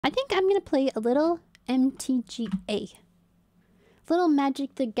I think I'm gonna play a little MTGA. Little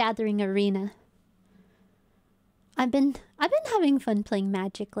Magic the Gathering Arena. I've been having fun playing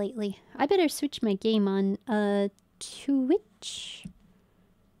Magic lately. I better switch my game on Twitch.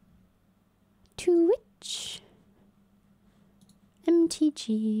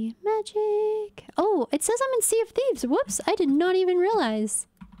 MTG Magic. Oh, it says I'm in Sea of Thieves. Whoops, I did not even realize.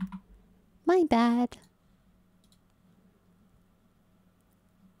 My bad.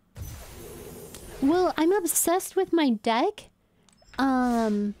 Well, I'm obsessed with my deck.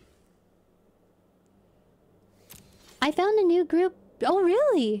 I found a new group. Oh,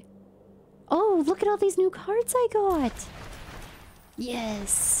 really? Oh, look at all these new cards I got.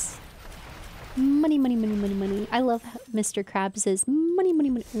 Yes. Money, money, money, money, money. I love Mr. Krabs' money, money,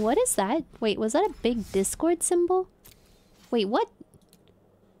 money. What is that? Wait, was that a big Discord symbol? Wait, what?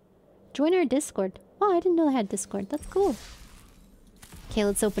 Join our Discord. Oh, I didn't know they had Discord. That's cool. Okay,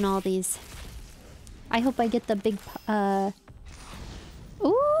 let's open all these. I hope I get the big, Ooh,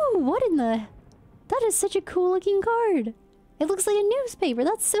 what in the... That is such a cool looking card. It looks like a newspaper.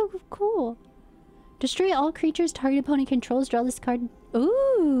 That's so cool. Destroy all creatures target opponent controls. Draw this card.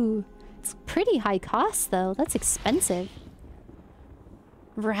 Ooh. It's pretty high cost, though. That's expensive.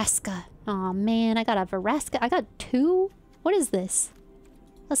 Vraska. Aw, man. I got a Vraska. I got 2? What is this?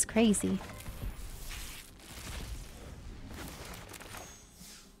 That's crazy.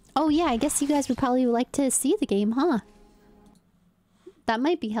 Oh, yeah. I guess you guys would probably like to see the game, huh? That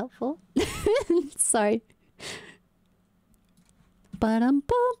might be helpful. Sorry.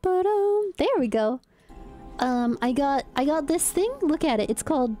 Ba-dum-bum-ba-dum. There we go. I got this thing. Look at it. It's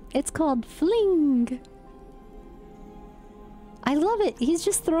called Fling. I love it. He's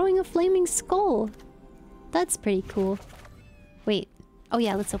just throwing a flaming skull. That's pretty cool. Wait. Oh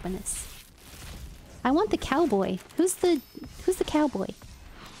yeah, let's open this. I want the cowboy. Who's the cowboy?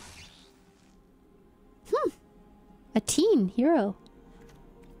 A teen hero.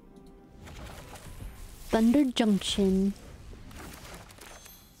 Thunder Junction.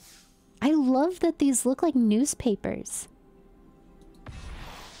 I love that these look like newspapers.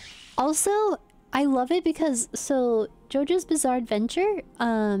 Also, I love it because, so, JoJo's Bizarre Adventure,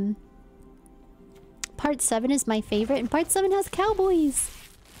 Part 7 is my favorite, and Part 7 has cowboys!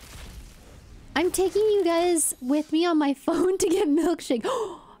 I'm taking you guys with me on my phone to get milkshake.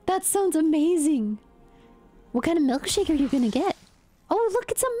 That sounds amazing! What kind of milkshake are you gonna get? Oh, look,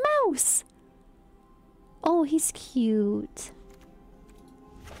 it's a mouse! Oh, he's cute.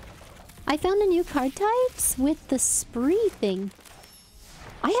 I found a new card types with the spree thing.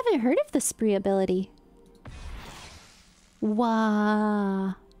 I haven't heard of the spree ability.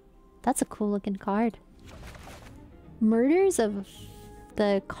 Wow. That's a cool looking card. Murders of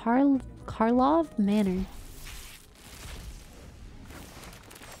the Karlov Manor.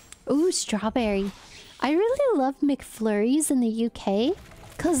 Ooh, strawberry. I really love McFlurries in the UK.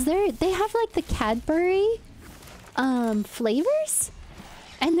 Cause they have like the Cadbury flavors.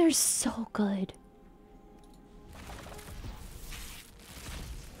 And they're so good.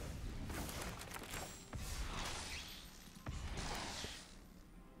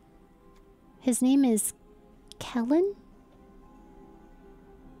 His name is Kellen?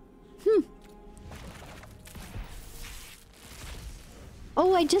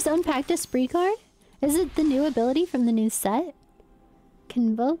 Oh, I just unpacked a spree card? Is it the new ability from the new set?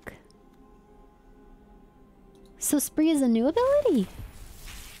 Convoke? So spree is a new ability?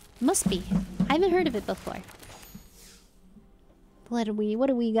 Must be. I haven't heard of it before. What do we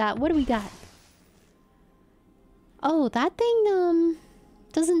got? What do we got? Oh, that thing,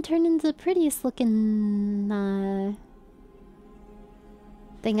 doesn't turn into the prettiest looking,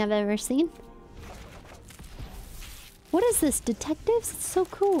 thing I've ever seen. What is this? Detectives? It's so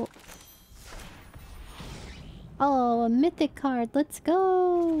cool. Oh, a mythic card. Let's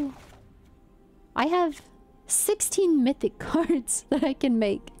go. I have 16 mythic cards that I can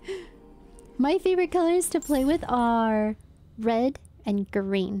make. My favorite colors to play with are red and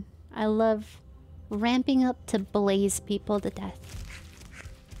green. I love ramping up to blaze people to death.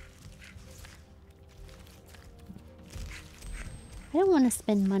 I don't want to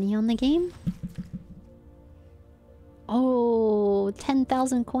spend money on the game. Oh,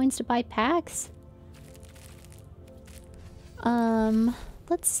 10,000 coins to buy packs.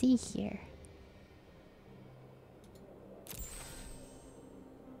 Let's see here.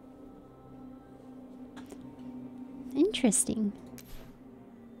 Interesting.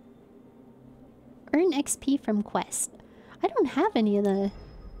 Earn XP from quest. I don't have any of the...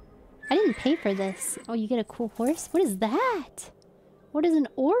 I didn't pay for this. Oh, you get a cool horse? What is that? What is an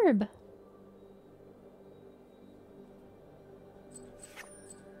orb?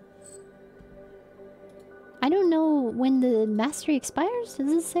 I don't know when the mastery expires.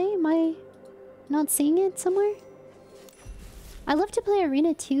 Does it say? Am I not seeing it somewhere? I love to play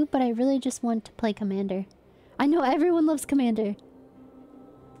Arena too, but I really just want to play Commander. I know everyone loves Commander.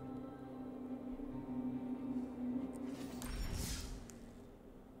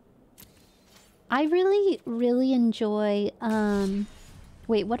 I really enjoy,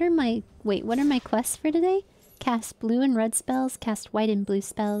 wait, what are my quests for today? Cast blue and red spells, cast white and blue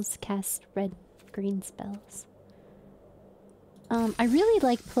spells, cast red, green spells. I really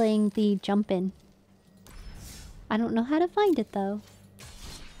like playing the jump in. I don't know how to find it though.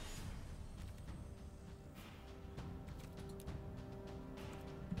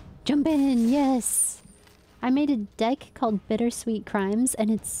 Jump in, yes! I made a deck called Bittersweet Crimes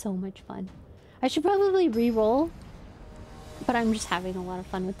and it's so much fun. I should probably re-roll, but I'm just having a lot of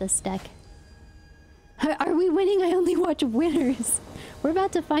fun with this deck. Are we winning? I only watch winners. We're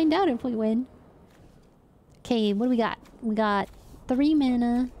about to find out if we win. Okay, what do we got? We got 3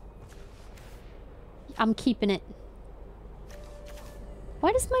 mana. I'm keeping it.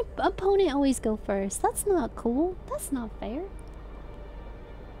 Why does my opponent always go first? That's not cool. That's not fair.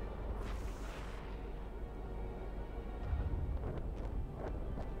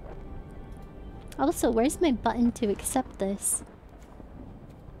 Also, where's my button to accept this?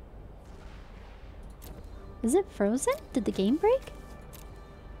 Is it frozen? Did the game break?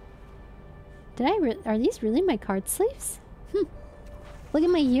 Did I are these really my card sleeves? Look at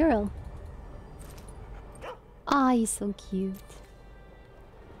my hero. Ah, he's so cute.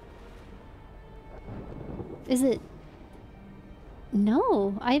 Is it...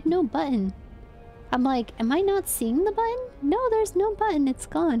 No, I have no button. I'm like, am I not seeing the button? No, there's no button. It's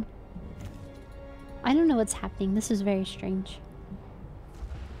gone. I don't know what's happening. This is very strange.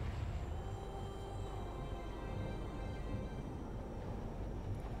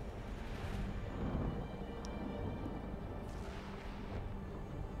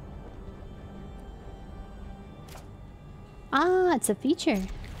 Ah, it's a feature.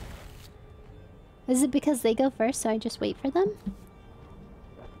 Is it because they go first, so I just wait for them?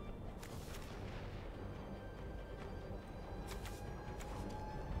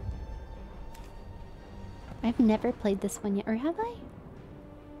 I've never played this one yet, or have I?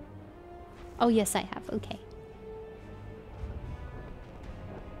 Oh, yes, I have. Okay.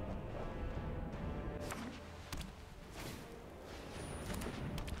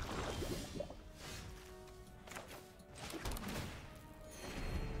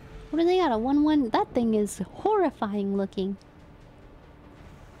 What do they got? A 1/1? That thing is horrifying looking.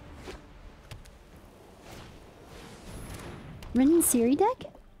 Rin Siri deck?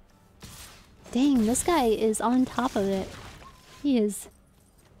 Dang, this guy is on top of it. He is.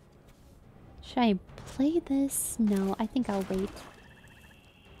 Should I play this? No, I think I'll wait.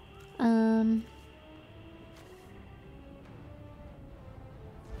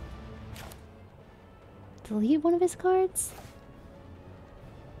 Delete one of his cards?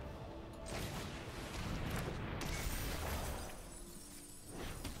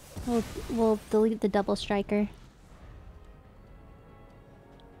 We'll delete the double striker.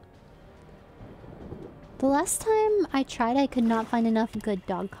 The last time I tried, I could not find enough good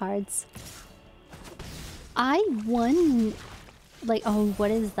dog cards. I won... Like, oh, what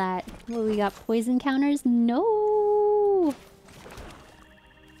is that? What, we got poison counters? No!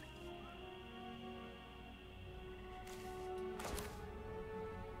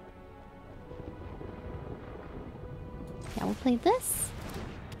 Yeah, we'll play this.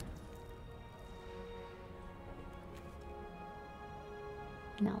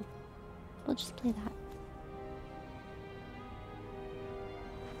 No. We'll just play that.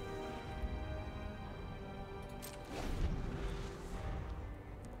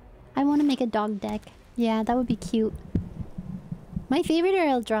 I want to make a dog deck. Yeah, that would be cute. My favorite are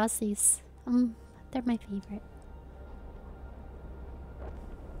Eldrassis. They're my favorite.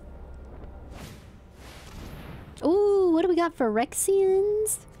 Ooh, what do we got for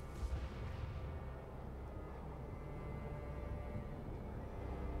Rexians?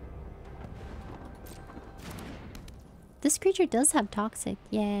 This creature does have toxic.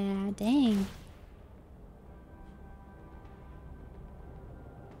 Yeah, dang.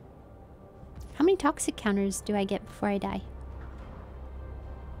 How many toxic counters do I get before I die?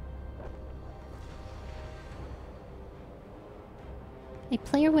 A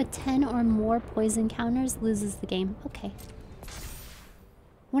player with 10 or more poison counters loses the game. Okay.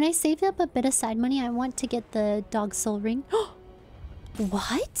 When I saved up a bit of side money, I want to get the dog soul ring.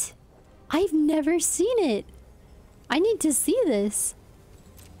 What? I've never seen it. I need to see this.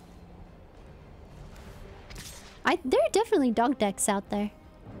 There are definitely dog decks out there.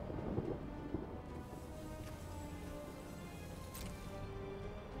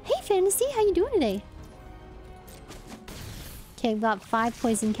 Fantasy, how you doing today? Okay, I've got 5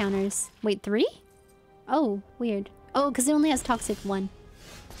 poison counters. Wait, 3? Oh, weird. Oh, because it only has toxic 1.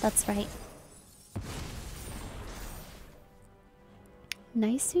 That's right.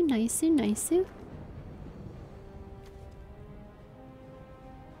 Niceu, niceu, niceu.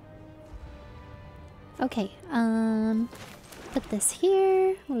 Okay, put this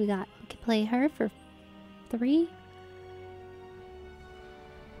here. What do we got? We could play her for 3.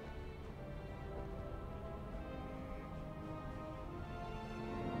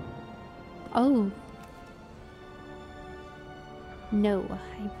 Oh. No,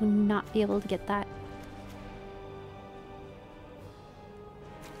 I will not be able to get that.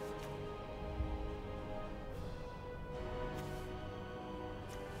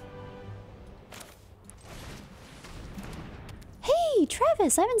 Hey,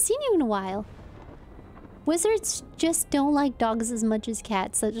 Travis, I haven't seen you in a while. Wizards just don't like dogs as much as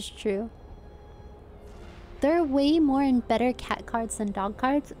cats, that is true. There are way more and better cat cards than dog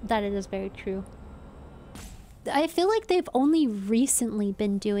cards. That is very true. I feel like they've only recently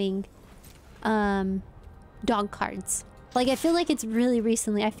been doing dog cards. Like, I feel like it's really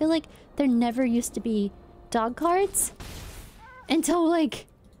recently. I feel like there never used to be dog cards until, like,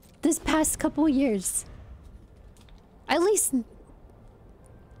 this past couple years. At least,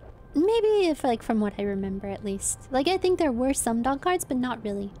 maybe if, like, from what I remember, at least. Like, I think there were some dog cards, but not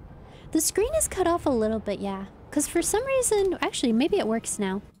really. The screen is cut off a little bit, yeah. Because for some reason... Actually, maybe it works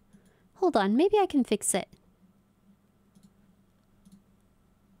now. Hold on, maybe I can fix it.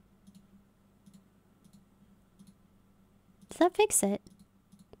 Does that fix it?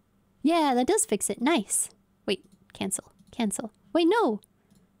 Yeah, that does fix it. Nice. Wait, cancel. Cancel. Wait, no!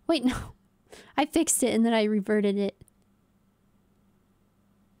 Wait, no. I fixed it and then I reverted it.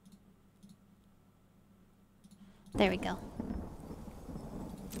 There we go.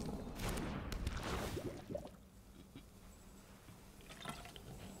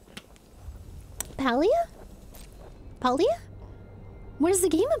 Palia? Palia? What is the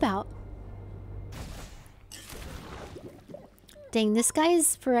game about? Dang, this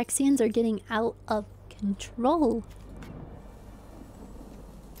guy's Phyrexians are getting out of control.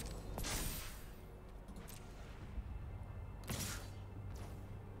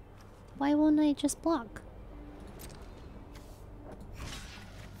 Why won't I just block?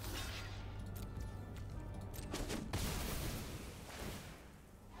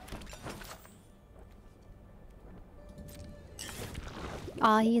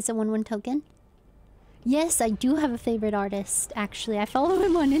 Ah, he is a 1/1 token. Yes, I do have a favorite artist, actually. I follow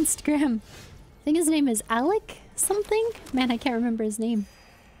him on Instagram. I think his name is Alec something? Man, I can't remember his name.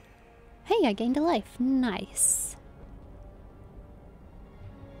 Hey, I gained a life. Nice.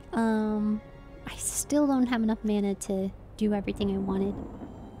 I still don't have enough mana to do everything I wanted.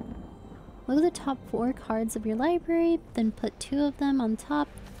 Look at the top 4 cards of your library, then put 2 of them on top.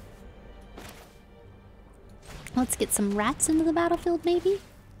 Let's get some rats into the battlefield, maybe?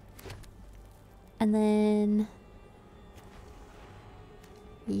 And then...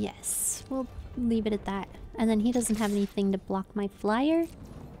 Yes, we'll leave it at that. And then he doesn't have anything to block my flyer.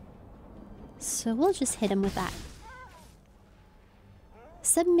 So we'll just hit him with that.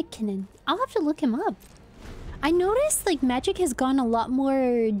 Seb McKinnon. I'll have to look him up. I noticed, like, Magic has gone a lot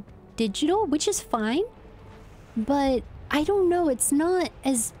more digital, which is fine. But, I don't know, it's not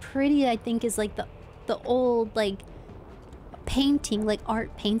as pretty, I think, as, like, the old, like, painting, like,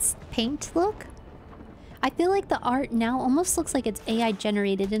 art paint look. I feel like the art now almost looks like it's AI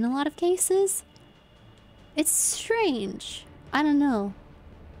generated in a lot of cases. It's strange. I don't know.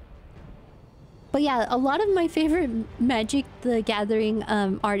 But yeah, a lot of my favorite Magic the Gathering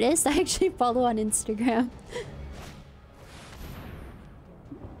artists I actually follow on Instagram.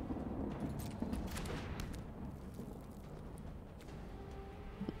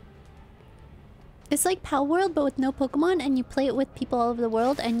 It's like Pal World, but with no Pokemon, and you play it with people all over the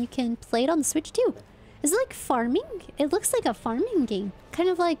world, and you can play it on the Switch too. Is it like farming? It looks like a farming game. Kind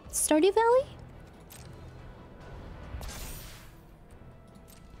of like Stardew Valley?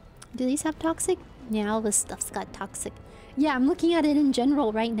 Do these have toxic? Yeah, all this stuff's got toxic. Yeah, I'm looking at it in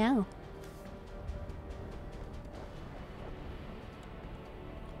general right now.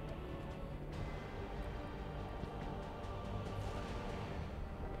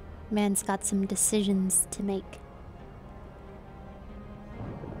 Man's got some decisions to make.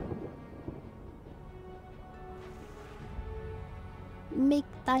 Make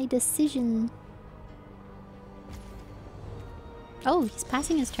thy decision. Oh, he's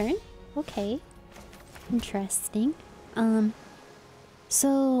passing his turn? Okay. Interesting.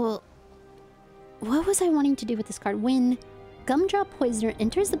 So... What was I wanting to do with this card? When Gumdrop Poisoner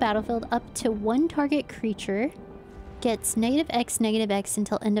enters the battlefield up to one target creature. Gets -X, -X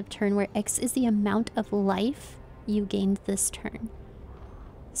until end of turn, where X is the amount of life you gained this turn.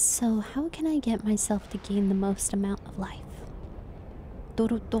 So how can I get myself to gain the most amount of life?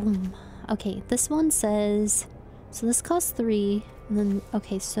 Okay, this one says... So this costs 3. And then,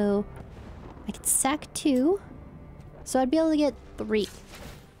 okay, so... I could sack 2. So I'd be able to get 3.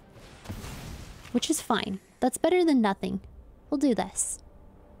 Which is fine. That's better than nothing. We'll do this.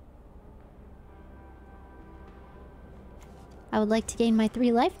 I would like to gain my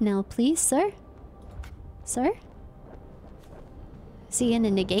 3 life now, please, sir. Sir? Is he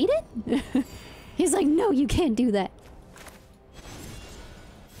gonna negate it? He's like, no, you can't do that.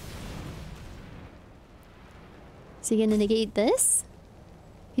 Is he gonna negate this?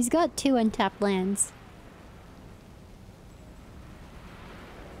 He's got 2 untapped lands.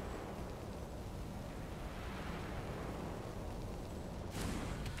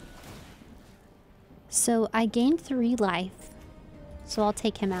 So I gained 3 life. So I'll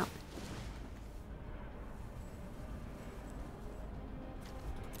take him out.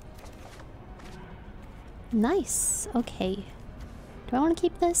 Nice. Okay. Do I want to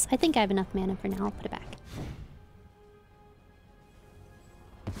keep this? I think I have enough mana for now. I'll put it back.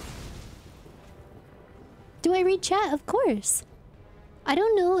 Do I read chat? Of course. I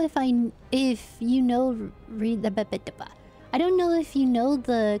don't know if you know I don't know if you know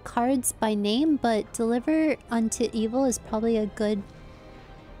the cards by name, but Deliver Unto Evil is probably a good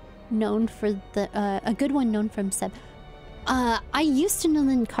known for the a good one known from Seb. I used to know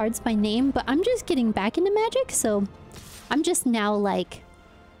the cards by name, but I'm just getting back into Magic, so I'm just now like,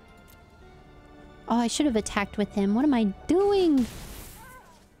 oh, I should have attacked with him. What am I doing?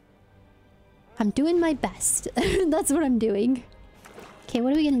 I'm doing my best. That's what I'm doing. Okay,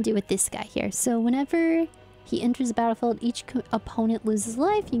 what are we gonna do with this guy here? So whenever he enters the battlefield, each opponent loses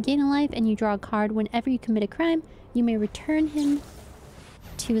life, you gain a life, and you draw a card. Whenever you commit a crime, you may return him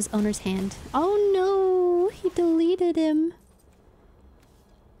to his owner's hand. Oh no, he deleted him.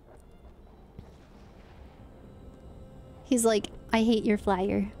 He's like, I hate your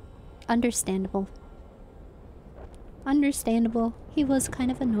flyer. Understandable. Understandable. He was kind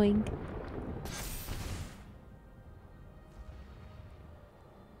of annoying.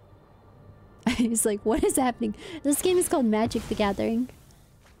 He's like, what is happening? This game is called Magic the Gathering.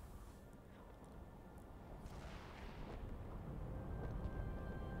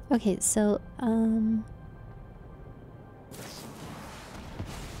 Okay, so,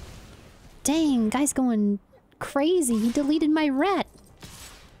 dang, guy's going crazy. He deleted my rat.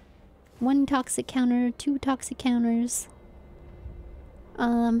 1 toxic counter, 2 toxic counters.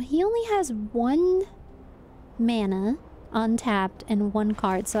 He only has 1 mana untapped and 1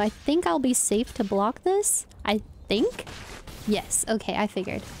 card, so I think I'll be safe to block this. I think? Yes, okay, I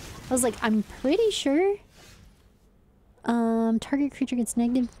figured. I was like, I'm pretty sure. Target creature gets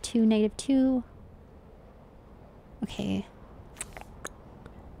 -2, -2. Okay.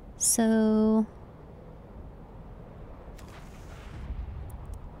 So...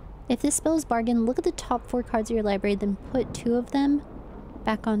 if this spell is bargain, look at the top 4 cards of your library, then put 2 of them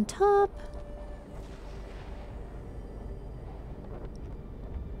back on top.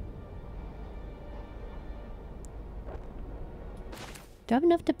 Do I have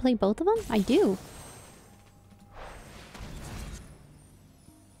enough to play both of them? I do.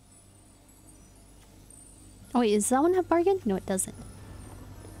 Oh wait, does that one have bargain? No, it doesn't.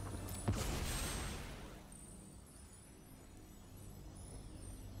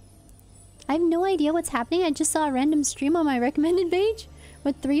 I have no idea what's happening. I just saw a random stream on my recommended page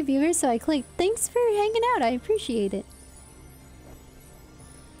with 3 viewers, so I clicked. Thanks for hanging out. I appreciate it.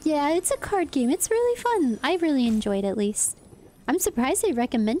 Yeah, it's a card game. It's really fun. I really enjoyed it, at least. I'm surprised they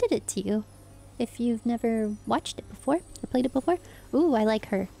recommended it to you if you've never watched it before or played it before. Ooh, I like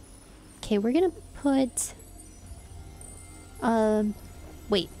her. Okay, we're gonna put...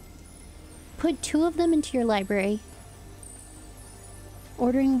 wait. Put 2 of them into your library.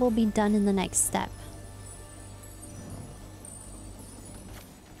 Ordering will be done in the next step.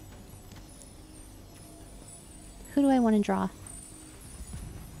 Who do I want to draw?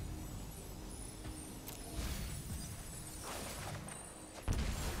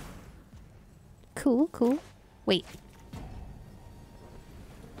 Cool, cool. Wait.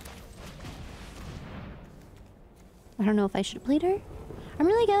 I don't know if I should have played her. I'm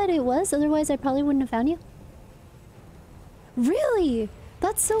really glad it was, otherwise I probably wouldn't have found you. Really?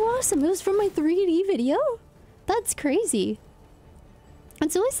 That's so awesome. It was from my 3D video? That's crazy.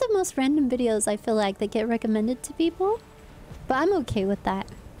 It's always the most random videos I feel like that get recommended to people. But I'm okay with that.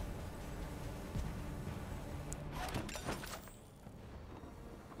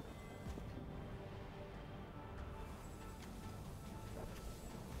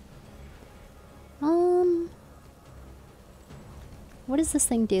 What does this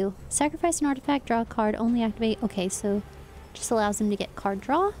thing do? Sacrifice an artifact, draw a card, only activate. Okay, so just allows him to get card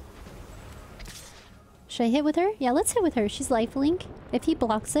draw. Should I hit with her? Yeah, let's hit with her. She's lifelink. If he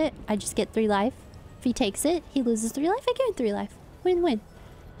blocks it, I just get 3 life. If he takes it, he loses 3 life. I get 3 life. Win-win.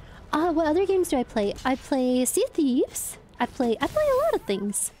 What other games do I play? I play Sea of Thieves. I play a lot of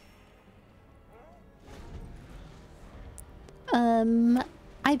things.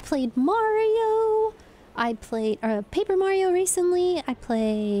 I played Mario. I played Paper Mario recently. I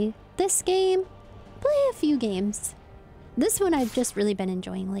play this game. Play a few games. This one I've just really been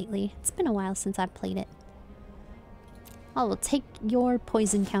enjoying lately. It's been a while since I've played it. I will take your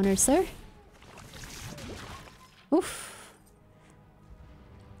poison counter, sir. Oof.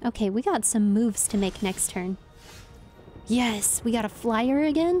 Okay, we got some moves to make next turn. Yes, we got a flyer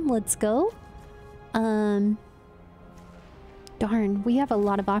again. Let's go. Darn, we have a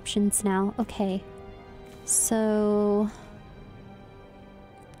lot of options now. Okay. So...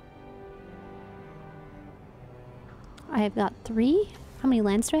 I have got 3. How many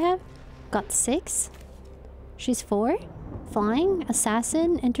lands do I have? Got 6. She's 4. Flying.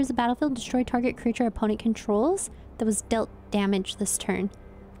 Assassin. Enters the battlefield. Destroy target creature opponent controls that was dealt damage this turn.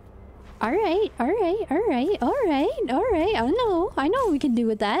 Alright, alright, alright, alright, alright. I know what we can do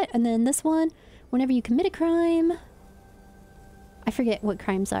with that. And then this one. Whenever you commit a crime... I forget what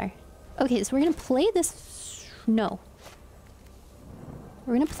crimes are. Okay, so we're gonna play this... No.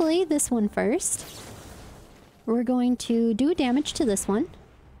 We're gonna play this one first. We're going to do damage to this one.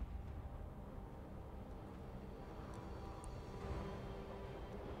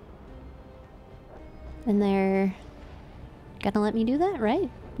 And they're... gonna let me do that, right?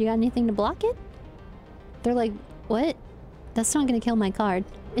 You got anything to block it? They're like, what? That's not gonna kill my card.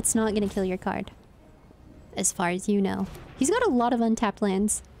 It's not gonna kill your card. As far as you know. He's got a lot of untapped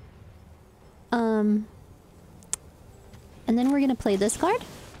lands. And then we're gonna play this card.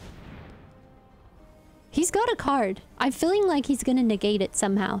 He's got a card. I'm feeling like he's gonna negate it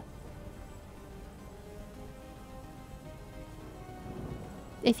somehow.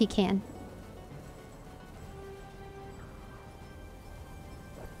 If he can.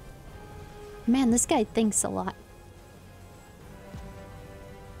 Man, this guy thinks a lot.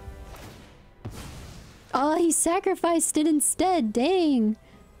 Oh, he sacrificed it instead. Dang.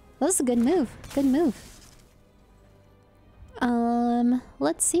 That was a good move. Good move.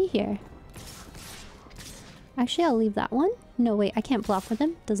 Let's see here. Actually, I'll leave that one. No, wait, I can't block with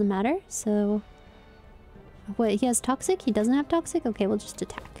him. Doesn't matter. So... Wait, he has toxic? He doesn't have toxic? Okay, we'll just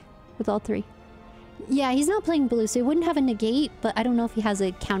attack. With all 3. Yeah, he's not playing blue, so he wouldn't have a negate, but I don't know if he has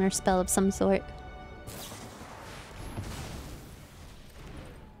a counter spell of some sort.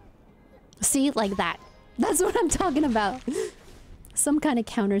 See? Like that. That's what I'm talking about. Some kind of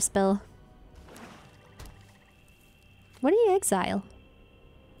counter spell. What do you exile?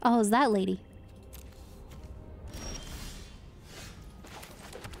 Oh, is that lady?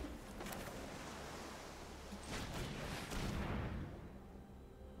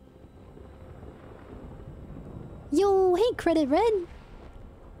 Yo, hey, Credit Red.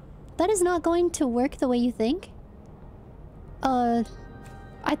 That is not going to work the way you think.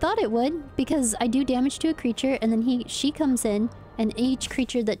 I thought it would, because I do damage to a creature, and then she comes in, and each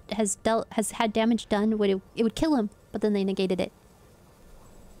creature that has had damage done, it would kill him, but then they negated it.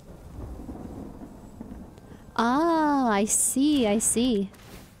 Ah, I see, I see.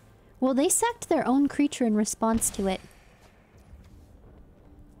 Well, they sacked their own creature in response to it.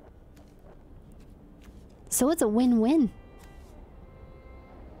 So it's a win-win.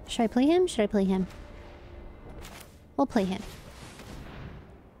 Should I play him? Should I play him? We'll play him.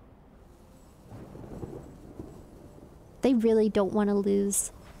 They really don't want to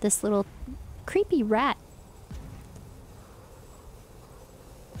lose this little creepy rat.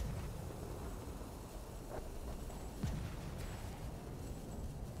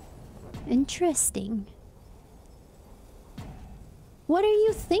 Interesting. What are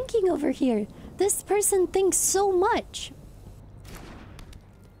you thinking over here? This person thinks so much.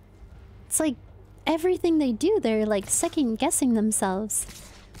 It's like everything they do, they're like second guessing themselves.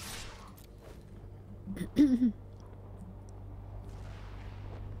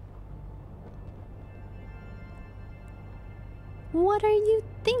 What are you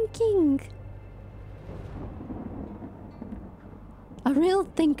thinking? A real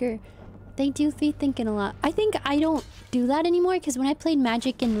thinker. They do be thinking a lot. I think I don't do that anymore because when I played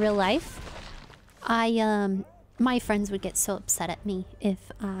Magic in real life, my friends would get so upset at me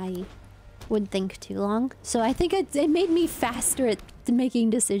if I would think too long. So I think it made me faster at making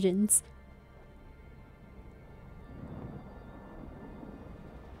decisions.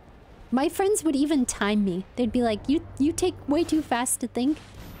 My friends would even time me. They'd be like, you take way too fast to think.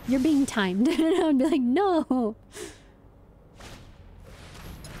 You're being timed. And I'd be like, no.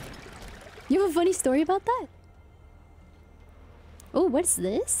 You have a funny story about that? Oh, what's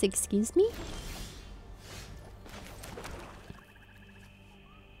this? Excuse me?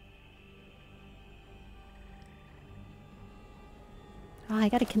 Oh, I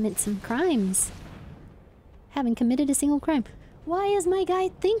gotta commit some crimes. Haven't committed a single crime. Why is my guy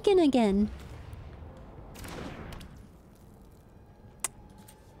thinking again?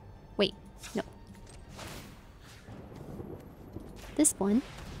 Wait, no. This one.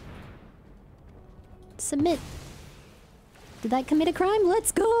 Submit. Did that commit a crime?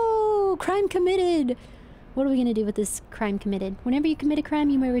 Let's go! Crime committed! What are we gonna do with this crime committed? Whenever you commit a crime,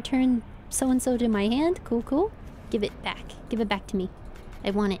 you may return so-and-so to my hand. Cool, cool. Give it back. Give it back to me.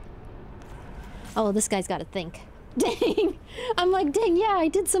 I want it. Oh, this guy's gotta think. Dang! I'm like, dang, yeah, I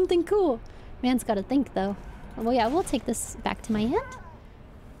did something cool. Man's gotta think, though. Well, yeah, we'll take this back to my hand.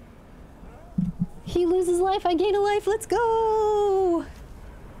 He loses life, I gain a life, let's go!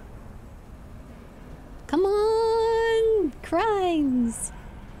 Come on! Crimes!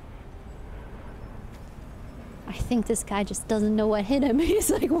 I think this guy just doesn't know what hit him. He's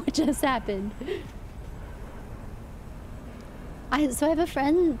like, what just happened? So I have a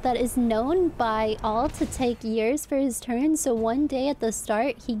friend that is known by all to take years for his turn. So one day at the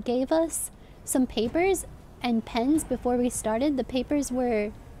start, he gave us some papers and pens before we started. The papers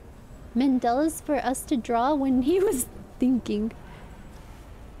were mandalas for us to draw when he was thinking.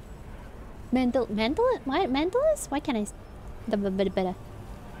 Mandalas? Why can't I...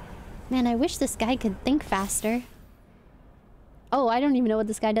 Man, I wish this guy could think faster. Oh, I don't even know what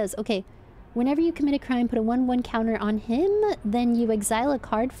this guy does. Okay. Whenever you commit a crime, put a 1/1 counter on him, then you exile a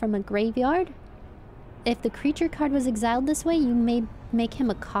card from a graveyard. If the creature card was exiled this way, you may make him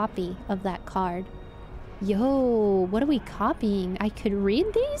a copy of that card. Yo, what are we copying? I could read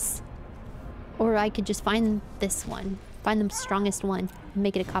these? Or I could just find this one. Find the strongest one and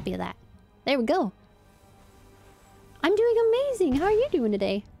make it a copy of that. There we go. I'm doing amazing. How are you doing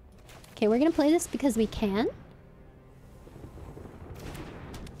today? Okay, we're gonna play this because we can.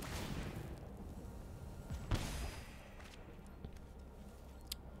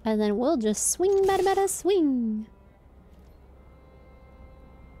 And then we'll just swing, bada, swing.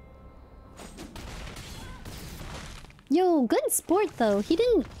 Yo, good sport though. He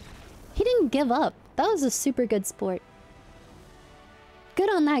didn't give up. That was a super good sport.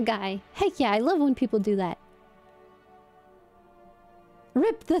 Good on that guy. Heck yeah, I love when people do that.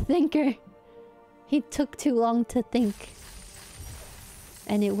 Rip the thinker. He took too long to think.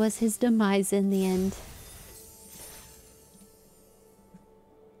 And it was his demise in the end.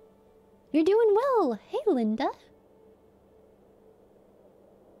 You're doing well. Hey, Linda.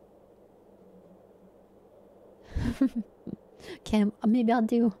 Okay, maybe I'll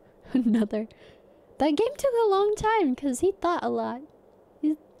do another. That game took a long time because he thought a lot.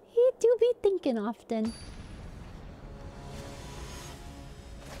 He do be thinking often.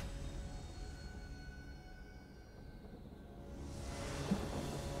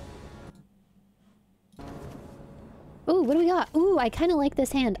 Ooh, what do we got? Ooh, I kind of like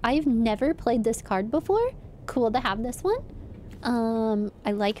this hand. I've never played this card before. Cool to have this one.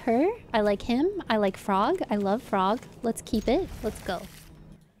 I like her. I like him. I like Frog. I love Frog. Let's keep it. Let's go.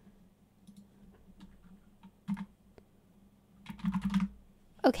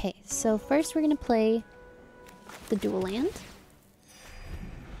 Okay, so first we're gonna play the dual land.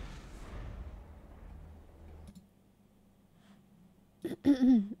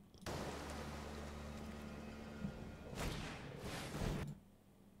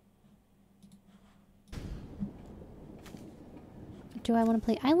 Do I want to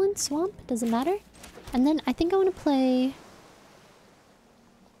play Island, Swamp? Doesn't matter. And then I think I want to play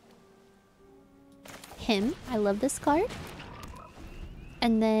him. I love this card.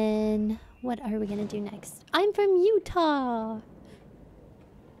 And then what are we going to do next? I'm from Utah.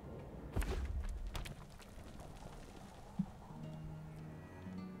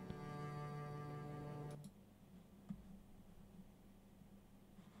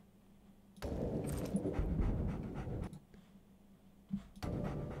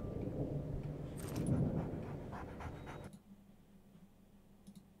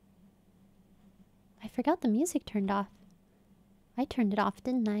 I forgot the music turned off. I turned it off,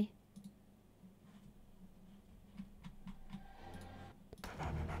 didn't I?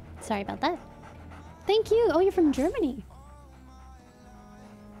 Sorry about that. Thank you! Oh, you're from Germany!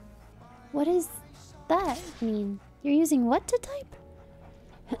 What does that mean? You're using what to type?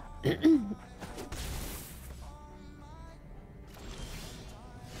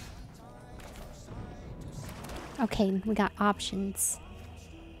 Okay, we got options.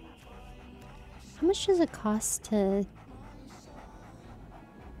 How much does it cost to...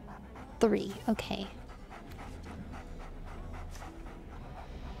 3, okay.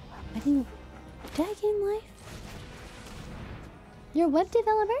 I didn't... Did I gain life? You're a web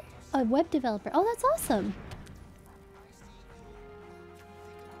developer? A web developer. Oh, that's awesome.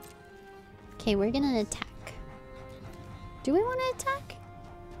 Okay, we're gonna attack. Do we want to attack?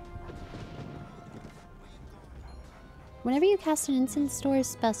 Whenever you cast an instant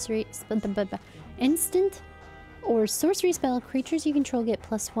instant or sorcery spell, creatures you control get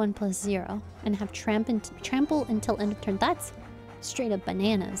 +1/+0 and have trample until end of turn. That's straight up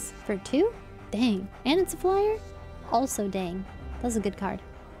bananas. For 2? Dang. And it's a flyer? Also dang. That's a good card.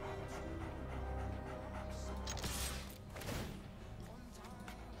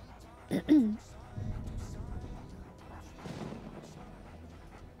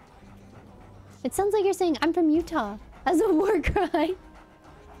 It sounds like you're saying, I'm from Utah, as a war cry.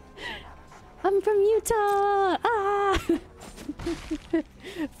 I'm from Utah! Ah!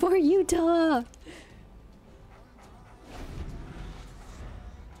 For Utah!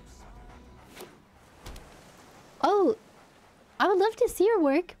 Oh, I would love to see your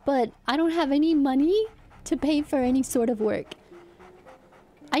work, but I don't have any money to pay for any sort of work.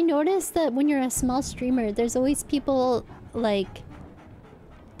 I noticed that when you're a small streamer, there's always people, like,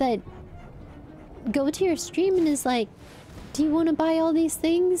 that go to your stream and is like, do you want to buy all these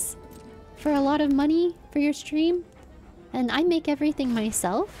things for a lot of money for your stream? And I make everything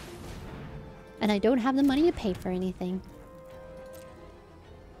myself, and I don't have the money to pay for anything.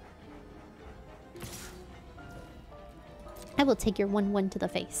 I will take your 1/1 to the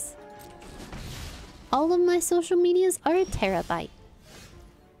face. All of my social medias are a terabyte.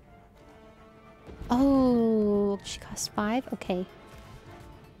 Oh, she costs 5? Okay.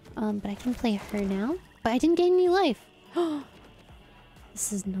 But I can play her now. But I didn't gain any life.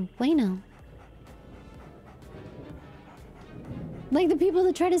 This is no bueno. Like the people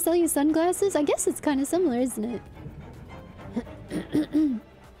that try to sell you sunglasses? I guess it's kind of similar, isn't it?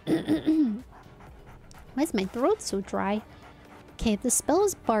 Why is my throat so dry? Okay, if the spell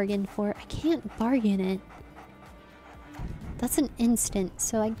is bargained for, I can't bargain it. That's an instant,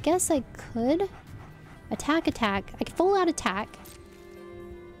 so I guess I could... Attack. I could full out attack.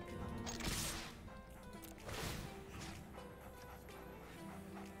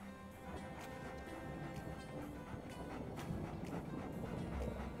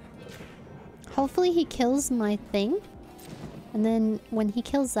 Hopefully he kills my thing. And then when he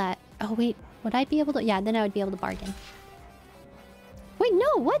kills that... Oh wait, would I be able to... Yeah, then I would be able to bargain. Wait,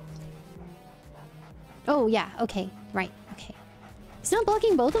 no, what? Oh yeah, okay, right, okay. He's not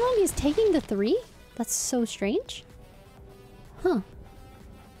blocking both of them? He's taking the 3? That's so strange. Huh.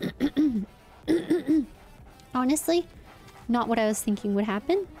 Honestly, not what I was thinking would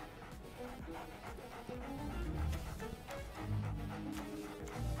happen.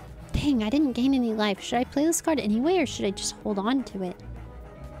 Dang, I didn't gain any life. Should I play this card anyway, or should I just hold on to it?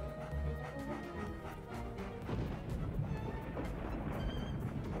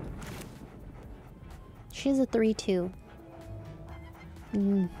 She has a 3/2.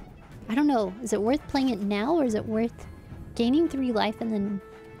 I don't know. Is it worth playing it now, or is it worth gaining 3 life and then...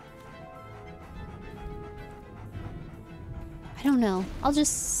 I don't know. I'll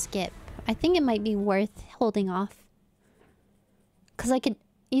just skip. I think it might be worth holding off. Because I could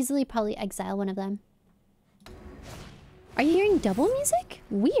easily probably exile one of them. Are you hearing double music?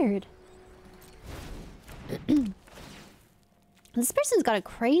 Weird. This person's got a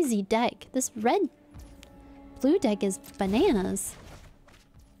crazy deck. This blue deck is bananas.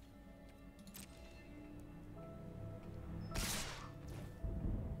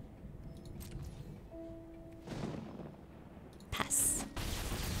 Pass.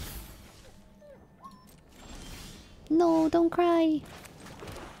 No, don't cry.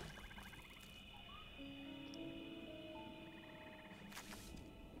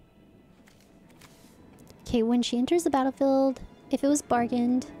 Okay, when she enters the battlefield, if it was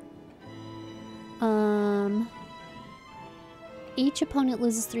bargained, each opponent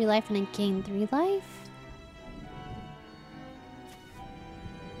loses 3 life and I gain 3 life.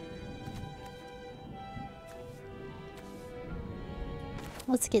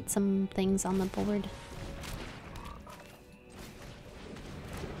 Let's get some things on the board.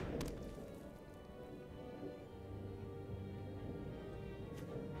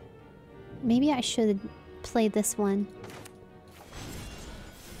 Maybe I should play this one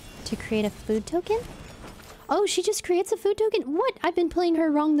to create a food token? Oh, she just creates a food token? What? I've been playing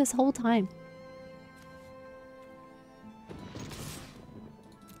her wrong this whole time.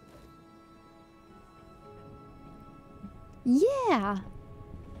 Yeah.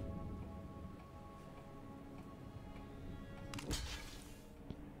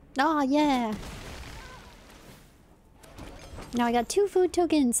 Oh, yeah. Now I got 2 food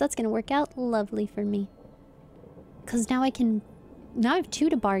tokens. That's gonna work out lovely for me. Because now I can... Now I have 2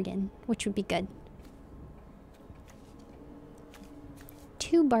 to bargain, which would be good.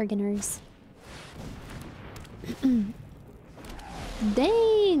 2 bargainers.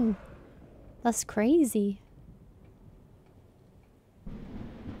 Dang! That's crazy.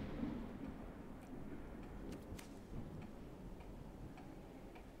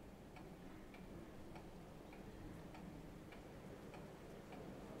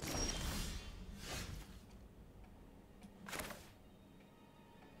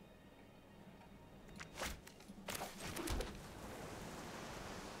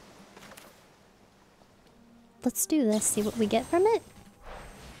 Let's do this, see what we get from it.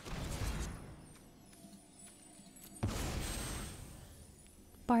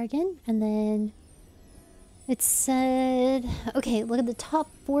 Bargain, and then it said, okay, look at the top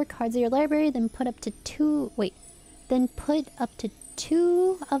 4 cards of your library, then put up to 2, wait, then put up to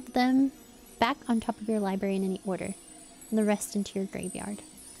 2 of them back on top of your library in any order, and the rest into your graveyard.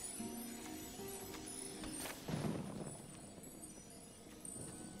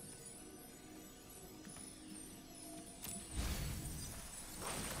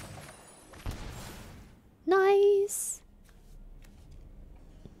 Nice!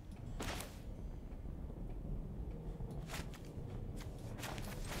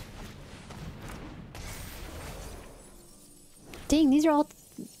 Dang, these are all...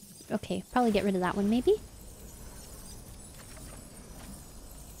 Okay, probably get rid of that one, maybe?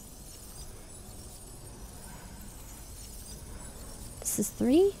 This is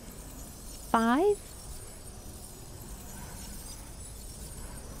 3? 5?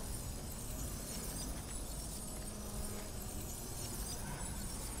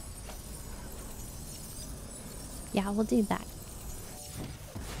 Yeah, we'll do that.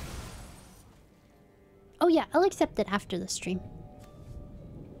 Oh yeah, I'll accept it after the stream.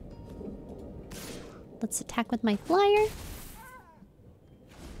 Let's attack with my flyer.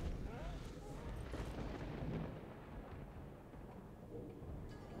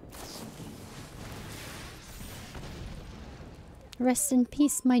 Rest in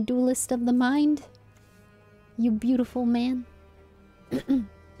peace, my duelist of the mind. You beautiful man.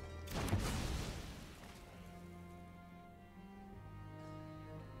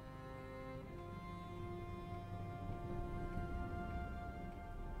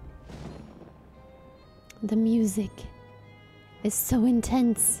 The music is so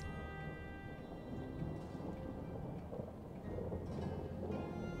intense.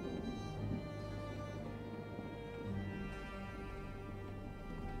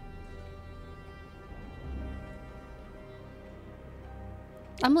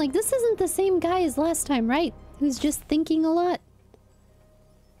 I'm like, this isn't the same guy as last time, right? Who's just thinking a lot.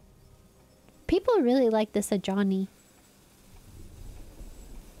 People really like this Ajani.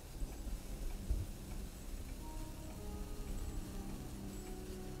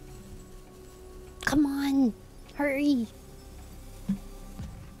 Come on, hurry.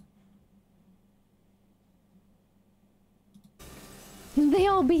 They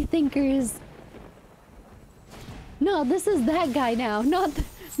all be thinkers. No, this is that guy now, not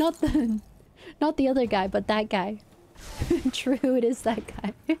the other guy, but that guy. True, it is that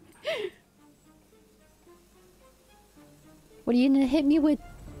guy. What are you gonna hit me with?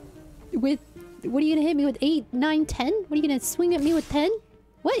 What are you gonna hit me with? 8, 9, 10? What are you gonna swing at me with 10?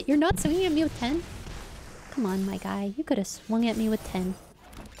 What? You're not swinging at me with 10? Come on, my guy. You could have swung at me with 10.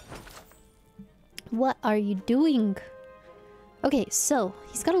 What are you doing? Okay, so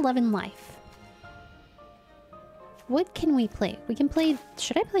he's got 11 life. What can we play? We can play...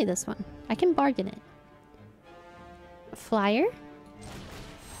 Should I play this one? I can bargain it. Flyer.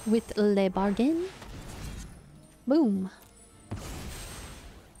 With Le Bargain. Boom.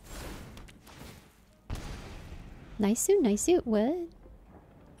 Nice suit, nice suit. What?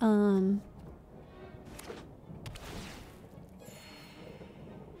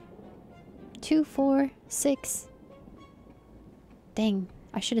 2, 4, 6. Dang,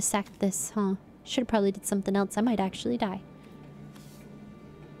 I should have sacked this, huh? Should have probably did something else. I might actually die.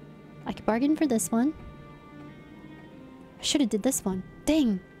 I could bargain for this one. I should have did this one.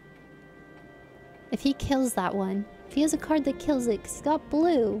 Dang. If he kills that one, if he has a card that kills it because he's got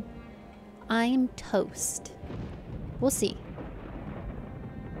blue, I'm toast. We'll see.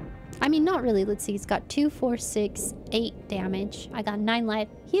 I mean, not really. Let's see. He's got 2, 4, 6, 8 damage. I got 9 life.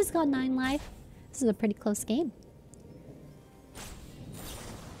 He's got 9 life. This is a pretty close game.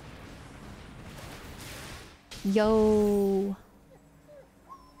 Yo.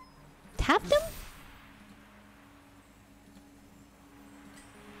 tapped him?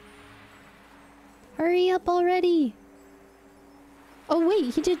 Hurry up already. Oh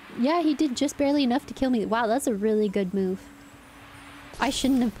wait, he did... Yeah, he did just barely enough to kill me. Wow, that's a really good move. I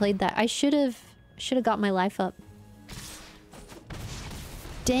shouldn't have played that. I should have got my life up.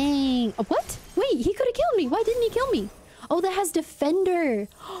 Dang. What? Wait, he could have killed me. Why didn't he kill me? Oh, that has defender.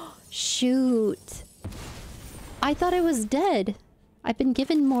 Shoot. I thought I was dead. I've been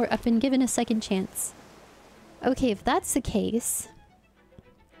given a second chance. Okay, if that's the case...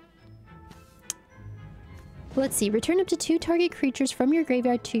 Let's see. Return up to 2 target creatures from your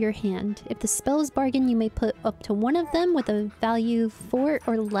graveyard to your hand. If the spell is bargain, you may put up to 1 of them with a value 4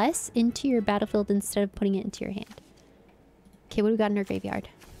 or less into your battlefield instead of putting it into your hand. Okay, what do we got in our graveyard?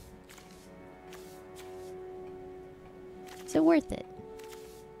 Is it worth it?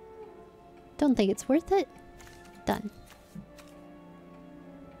 Don't think it's worth it. Done.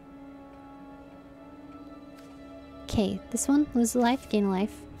 Okay, this one. Lose a life, gain a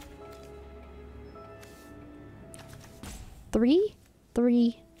life. 3,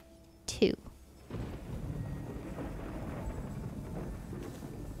 3, 2.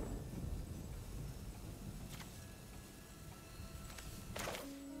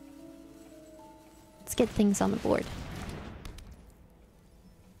 Let's get things on the board.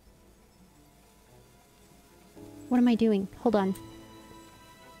 What am I doing? Hold on.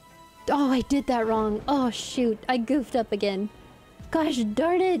 Oh, I did that wrong. Oh, shoot. I goofed up again. Gosh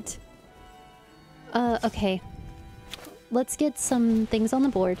darn it. Okay. Let's get some things on the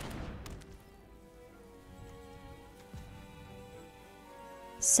board.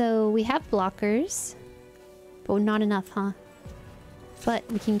 So we have blockers. But not enough, huh? But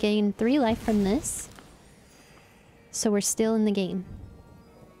we can gain 3 life from this. So we're still in the game.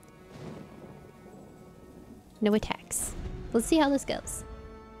 No attacks. Let's see how this goes.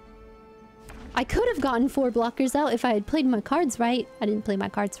 I could have gotten 4 blockers out if I had played my cards right. I didn't play my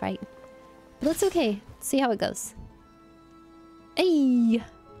cards right. But that's okay. Let's see how it goes. Hey!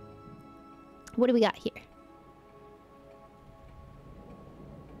 What do we got here?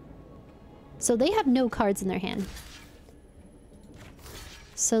 So they have no cards in their hand.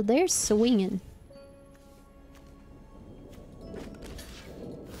 So they're swinging.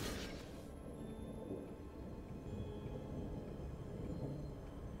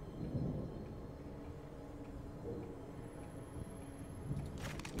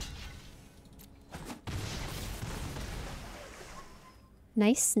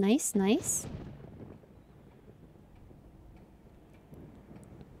 Nice, nice, nice.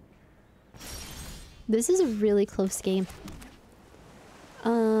 This is a really close game.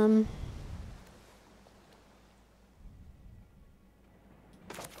 Oh,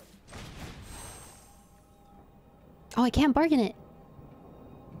 I can't bargain it.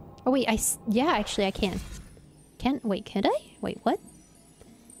 Oh, wait, yeah, actually, I can. Wait, could I? Wait, what?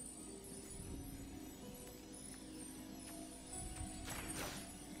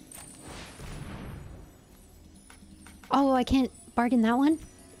 Oh, I can't bargain that one?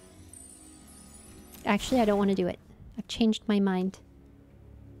 Actually, I don't want to do it. I've changed my mind.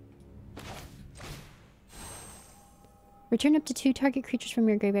 Return up to 2 target creatures from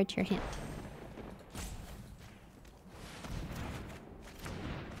your graveyard to your hand.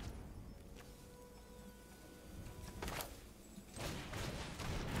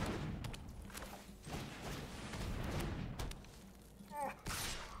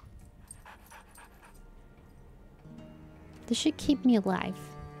 This should keep me alive.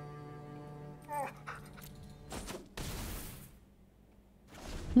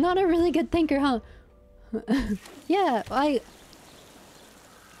 Not a really good thinker, huh? Yeah, I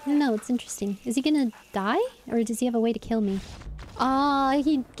don't know, it's interesting. Is he gonna die? Or does he have a way to kill me? Ah,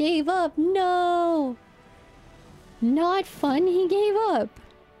 he gave up! No! Not fun, he gave up!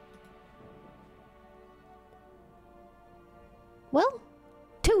 Well,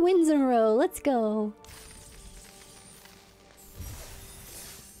 2 wins in a row, let's go!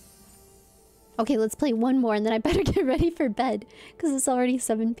 Okay, let's play one more and then I better get ready for bed. Because it's already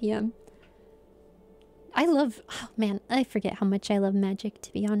 7 p.m. I love... Oh man, I forget how much I love Magic,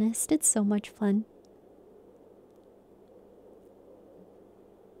 to be honest. It's so much fun.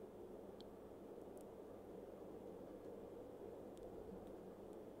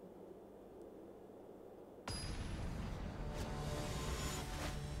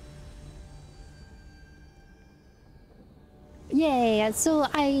 Yay! So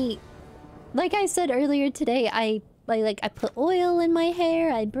like I said earlier today, I put oil in my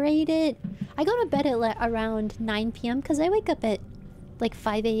hair, I braid it. I go to bed at around 9 p.m. because I wake up at like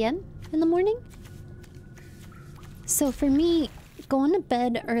 5 a.m. in the morning. So for me, going to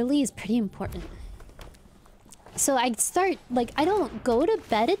bed early is pretty important. So I start, like, I don't go to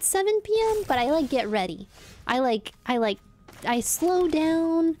bed at 7 p.m., but I, like, get ready. I slow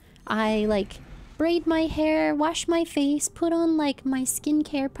down, I, like, braid my hair, wash my face, put on, like, my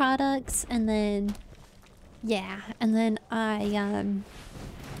skincare products, and then... Yeah, and then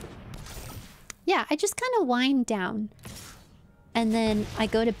yeah, I just kind of wind down. And then I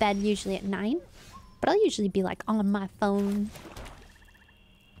go to bed usually at 9. But I'll usually be, like, on my phone.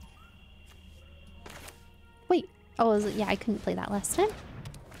 Wait. Oh, yeah, I couldn't play that last time.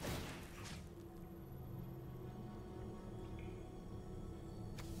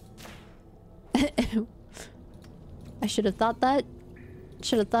 I should have thought that.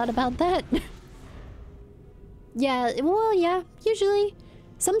 Should have thought about that. Yeah, well, yeah, usually.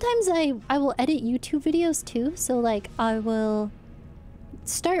 Sometimes I will edit YouTube videos too, so like I will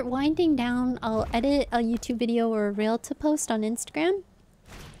start winding down, I'll edit a YouTube video or a reel to post on Instagram,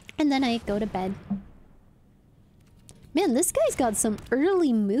 and then I go to bed. Man, this guy's got some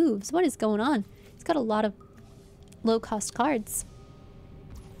early moves. What is going on? He's got a lot of low-cost cards.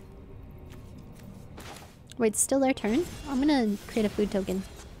 Wait, it's still their turn? I'm gonna create a food token.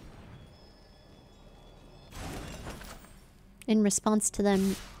 In response to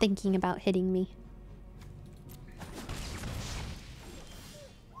them thinking about hitting me.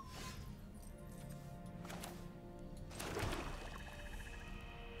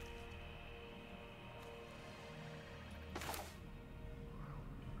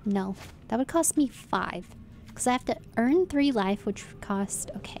 No, that would cost me 5. Because I have to earn 3 life, which would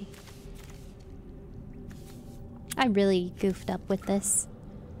cost... Okay. I really goofed up with this.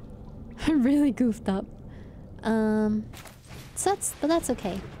 I really goofed up. So but that's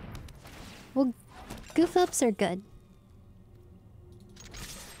okay. Well, goof ups are good.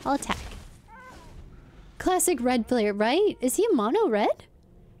 I'll attack. Classic red player, right? Is he mono red?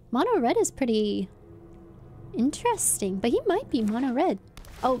 Mono red is pretty interesting, but he might be mono red.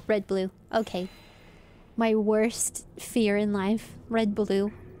 Oh, red blue. Okay. My worst fear in life, red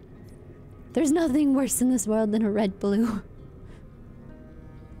blue. There's nothing worse in this world than a red blue.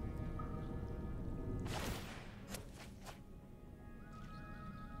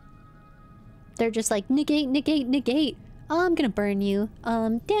 They're just like, negate, negate, negate. Oh, I'm gonna burn you.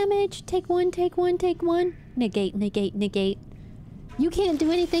 Damage. Take one, take one, take one. Negate, negate, negate. You can't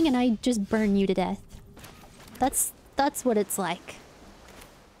do anything and I just burn you to death. That's what it's like.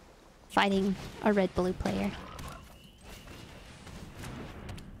 Fighting a red-blue player.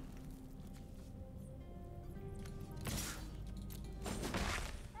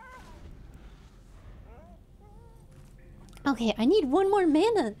 Okay, I need 1 more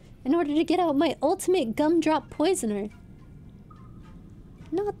mana in order to get out my ultimate Gumdrop Poisoner.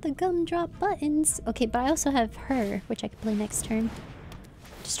 Not the Gumdrop buttons. Okay, but I also have her, which I can play next turn.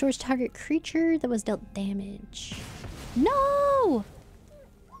 Destroys target creature that was dealt damage. No!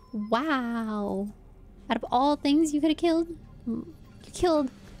 Wow. Out of all things you could have killed, you killed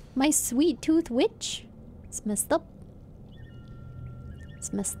my sweet tooth witch. It's messed up.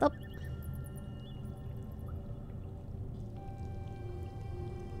 It's messed up.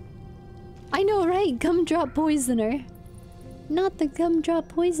 I know, right? Gumdrop Poisoner. Not the Gumdrop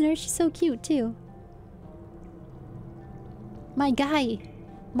Poisoner. She's so cute, too. My guy.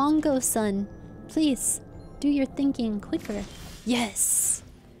 Mongo-san. Please, do your thinking quicker. Yes!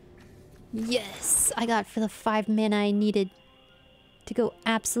 Yes! I got for the 5 mana I needed to go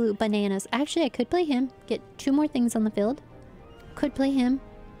absolute bananas. Actually, I could play him. Get 2 more things on the field. Could play him.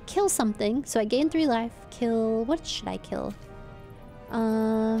 Kill something. So I gain 3 life. Kill... What should I kill?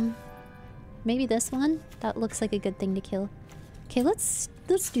 Maybe this one? That looks like a good thing to kill. Okay, let's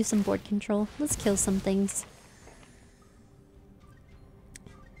do some board control. Let's kill some things.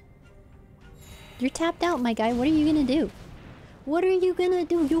 You're tapped out, my guy. What are you gonna do? What are you gonna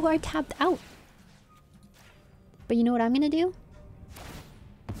do? You are tapped out. But you know what I'm gonna do?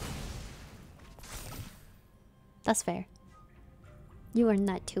 That's fair. You earned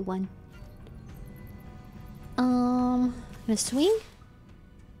that 2-1. Gonna swing?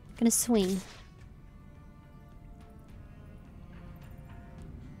 Gonna swing.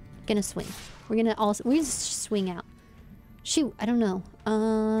 Gonna swing. We're gonna also... We just swing out. Shoot, I don't know.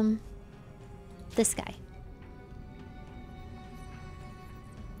 This guy.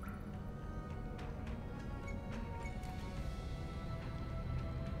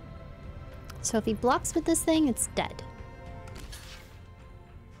 So if he blocks with this thing, it's dead.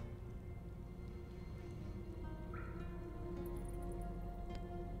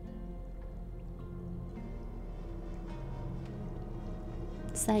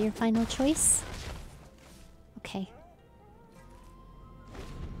 Is that your final choice? Okay.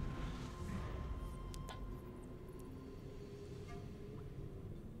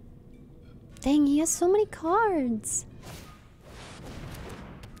 Dang, he has so many cards.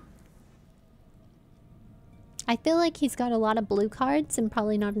 I feel like he's got a lot of blue cards and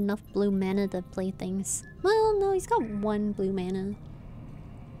probably not enough blue mana to play things. Well, no, he's got 1 blue mana.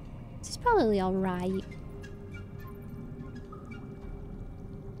 He's probably alright.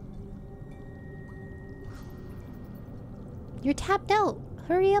 You're tapped out.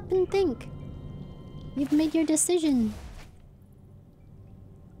 Hurry up and think. You've made your decision.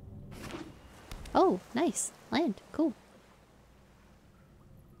 Oh, nice. Land. Cool.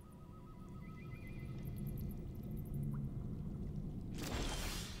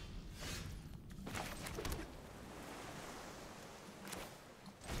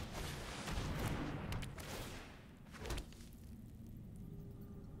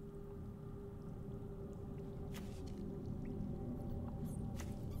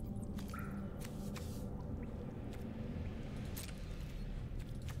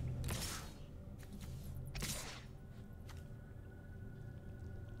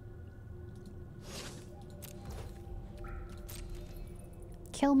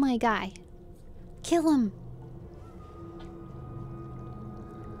 Kill my guy. Kill him.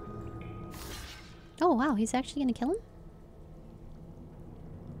 Oh wow, he's actually gonna kill him?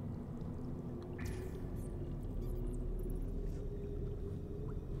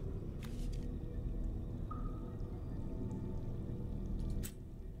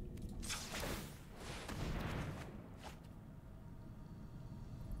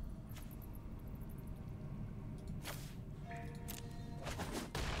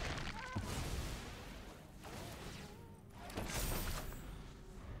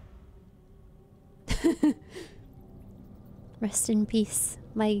 Rest in peace,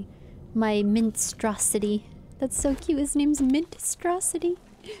 my minstrosity. That's so cute. His name's Minstrosity.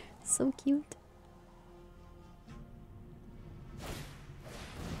 So cute.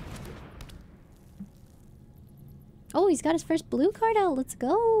 Oh, he's got his first blue card out. Let's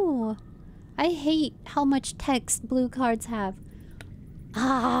go. I hate how much text blue cards have.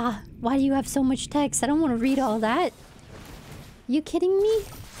 Ah, why do you have so much text? I don't want to read all that. You kidding me?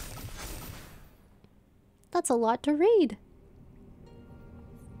 That's a lot to read.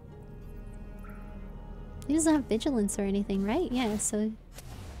 He doesn't have vigilance or anything, right? Yeah, so...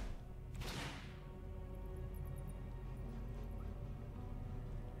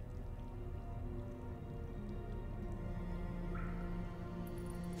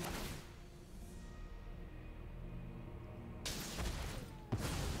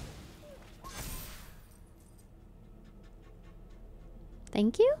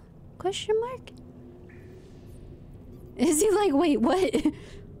 Thank you? Question mark? Is he like, wait, what?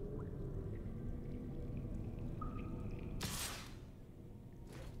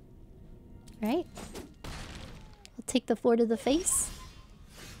 Right? I'll take the 4 to the face.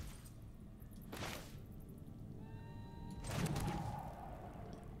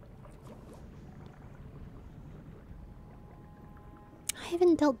 I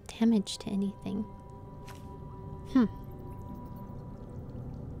haven't dealt damage to anything.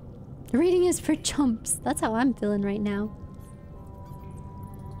 Reading is for chumps. That's how I'm feeling right now.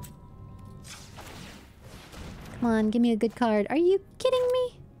 Come on, give me a good card. Are you kidding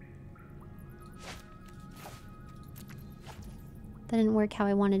me? That didn't work how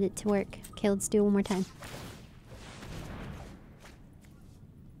I wanted it to work. Okay, let's do it one more time.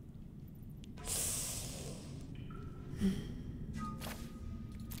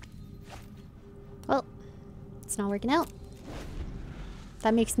 Well, it's not working out.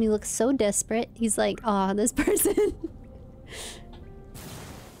 That makes me look so desperate. He's like, oh, this person.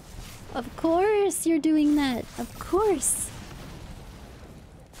 Of course you're doing that. Of course.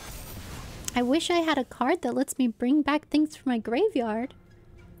 I wish I had a card that lets me bring back things from my graveyard.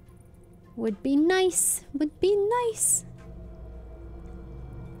 Would be nice. Would be nice.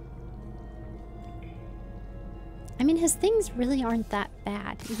 I mean, his things really aren't that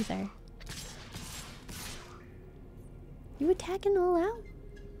bad either. You attacking all out?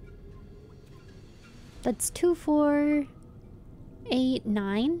 That's 2, 4, 8,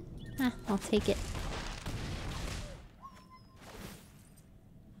 9. Ah, I'll take it.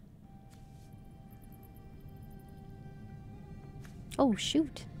 Oh,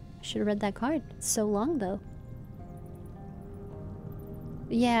 shoot. I should have read that card. It's so long, though.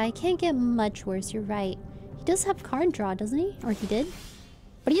 Yeah, I can't get much worse. You're right. He does have card draw, doesn't he? Or he did?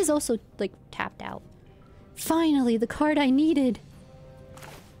 But he is also, like, tapped out. Finally, the card I needed!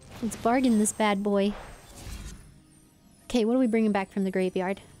 Let's bargain this bad boy. Okay, what are we bringing back from the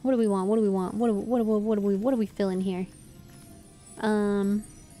graveyard? What do we want? What do we want? What are we feeling here? That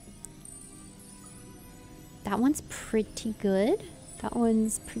one's pretty good. That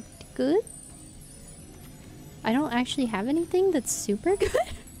one's pretty good. I don't actually have anything that's super good.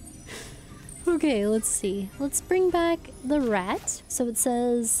 Okay, let's see. Let's bring back the rat. So it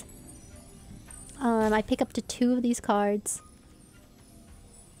says... I pick up to 2 of these cards.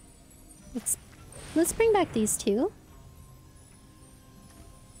 Let's bring back these 2.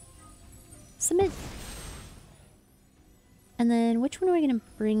 Submit. And then which one are we going to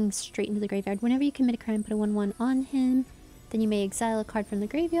bring straight into the graveyard? Whenever you commit a crime, put a 1/1 on him. Then you may exile a card from the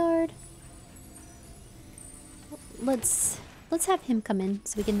graveyard. Let's have him come in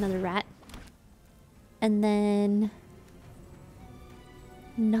so we get another rat. And then...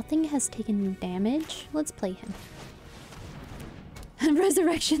 nothing has taken damage. Let's play him.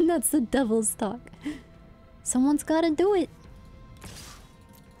 Resurrection, that's the devil's talk. Someone's gotta do it.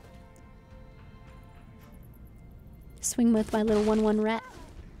 Swing with my little 1/1 rat.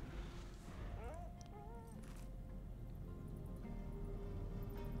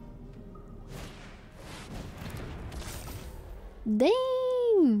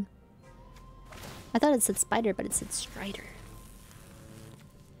 Dang! I thought it said spider, but it said strider.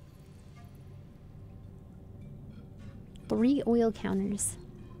 Three oil counters.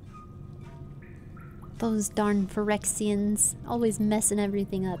 Those darn Phyrexians, always messing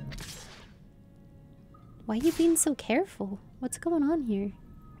everything up. Why are you being so careful? What's going on here?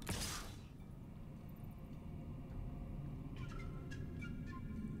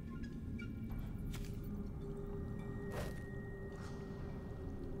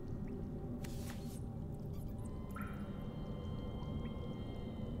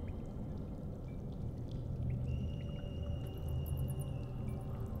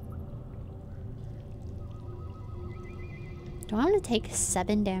 Do I want to take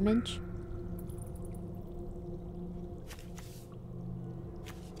 7 damage?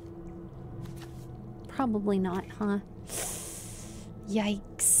 Probably not, huh?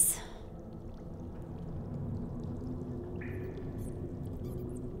 Yikes.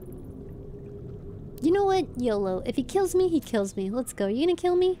 You know what? YOLO. If he kills me, he kills me. Let's go. You gonna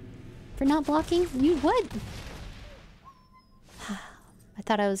kill me? For not blocking? You what? I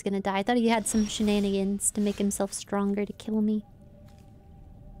thought I was gonna die. I thought he had some shenanigans to make himself stronger to kill me.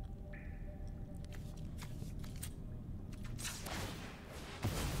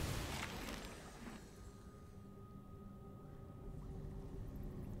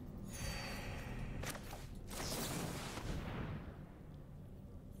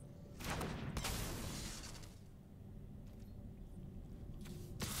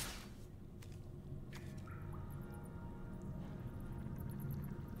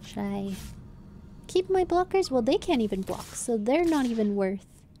 Should I keep my blockers? Well, they can't even block, so they're not even worth.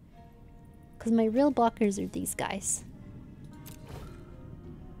 Because my real blockers are these guys.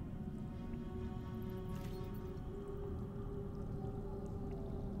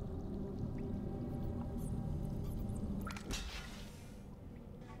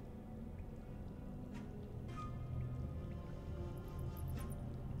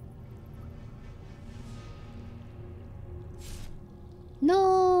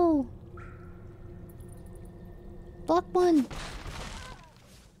 No! Block one!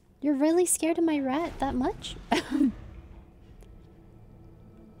 You're really scared of my rat that much?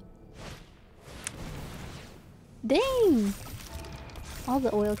 Dang! All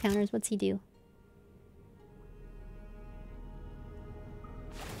the oil counters, what's he do?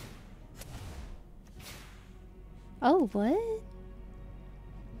 Oh, what?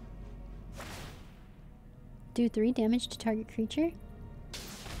 Do 3 damage to target creature?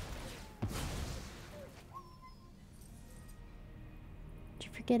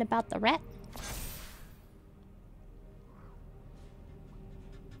 Forget about the rat.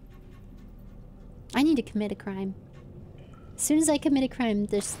 I need to commit a crime. As soon as I commit a crime,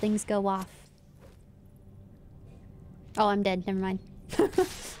 these things go off. Oh, I'm dead. Never mind.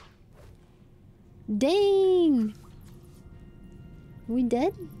 Dang! We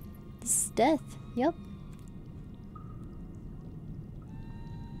dead? This is death. Yep.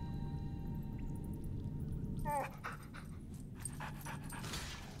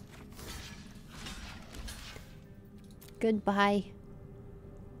 Goodbye.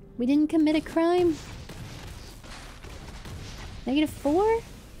 We didn't commit a crime. -4?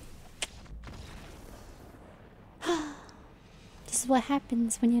 This is what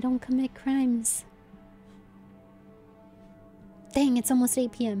happens when you don't commit crimes. Dang, it's almost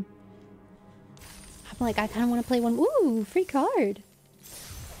 8 p.m. I'm like, I kind of want to play one. Ooh, free card.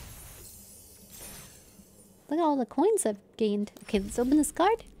 Look at all the coins I've gained. Okay, let's open this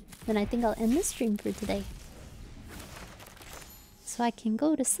card. Then I think I'll end this stream for today. So I can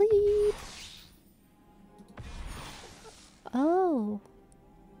go to sleep. Oh.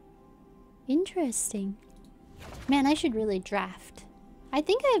 Interesting. Man, I should really draft. I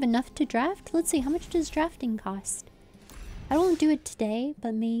think I have enough to draft. Let's see, how much does drafting cost? I won't do it today,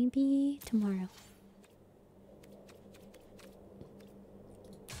 but maybe tomorrow.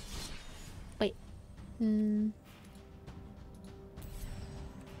 Wait.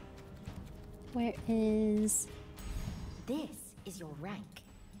 Where is... This is your rank.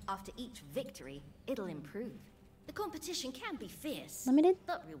 After each victory, it'll improve. The competition can be fierce, limited?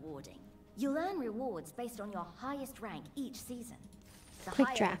 but rewarding. You'll earn rewards based on your highest rank each season. The Quick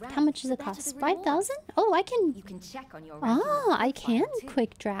higher the draft. rank, How much does the it better cost? the 5,000? rewards. Oh, I can... You can check on your rank. Ah, I can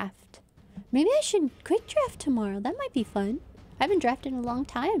quick draft. Maybe I should quick draft tomorrow. That might be fun. I haven't drafted in a long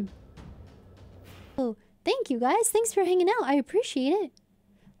time. Oh, thank you guys. Thanks for hanging out. I appreciate it.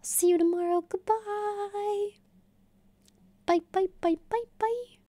 See you tomorrow. Goodbye. Bye, bye, bye, bye, bye.